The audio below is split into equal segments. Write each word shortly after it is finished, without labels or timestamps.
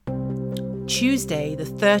Tuesday, the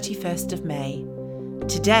 31st of May.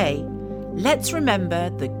 Today, let's remember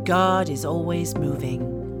that God is always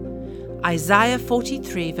moving. Isaiah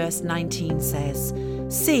 43 verse 19 says,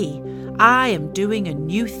 "See, I am doing a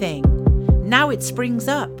new thing. Now it springs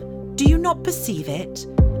up. Do you not perceive it?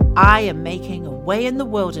 I am making a way in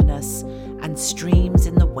the wilderness and streams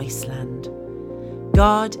in the wasteland."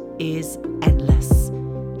 God is endless.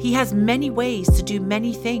 He has many ways to do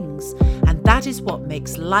many things, and that is what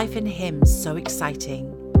makes life in Him so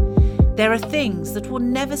exciting. There are things that will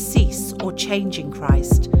never cease or change in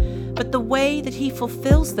Christ, but the way that He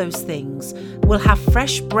fulfills those things will have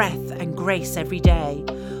fresh breath and grace every day,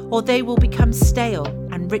 or they will become stale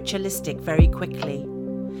and ritualistic very quickly.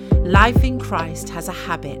 Life in Christ has a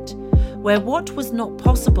habit where what was not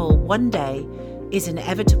possible one day is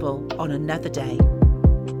inevitable on another day.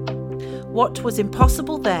 What was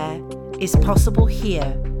impossible there is possible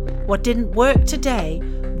here. What didn't work today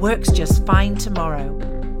works just fine tomorrow.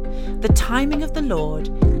 The timing of the Lord,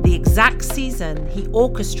 the exact season He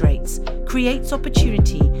orchestrates, creates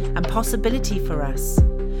opportunity and possibility for us.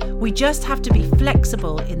 We just have to be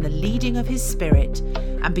flexible in the leading of His Spirit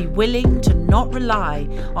and be willing to not rely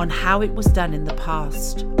on how it was done in the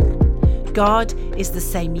past. God is the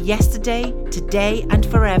same yesterday, today, and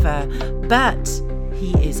forever, but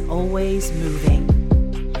He is always moving.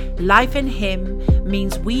 Life in Him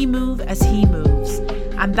means we move as He moves,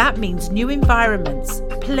 and that means new environments,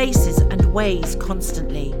 places, and ways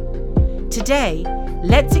constantly. Today,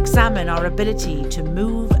 let's examine our ability to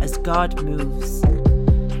move as God moves.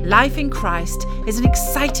 Life in Christ is an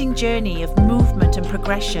exciting journey of movement and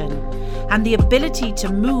progression, and the ability to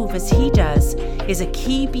move as He does is a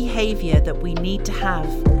key behavior that we need to have,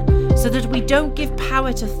 so that we don't give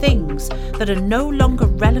power to things that are no longer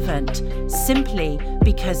relevant simply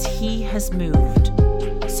because He has moved.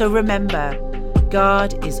 So remember,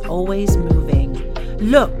 God is always moving.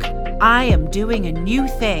 Look, I am doing a new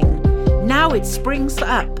thing. Now it springs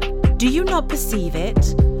up. Do you not perceive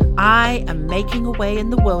it? I am making a way in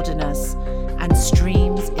the wilderness and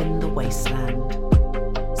streams in the wasteland.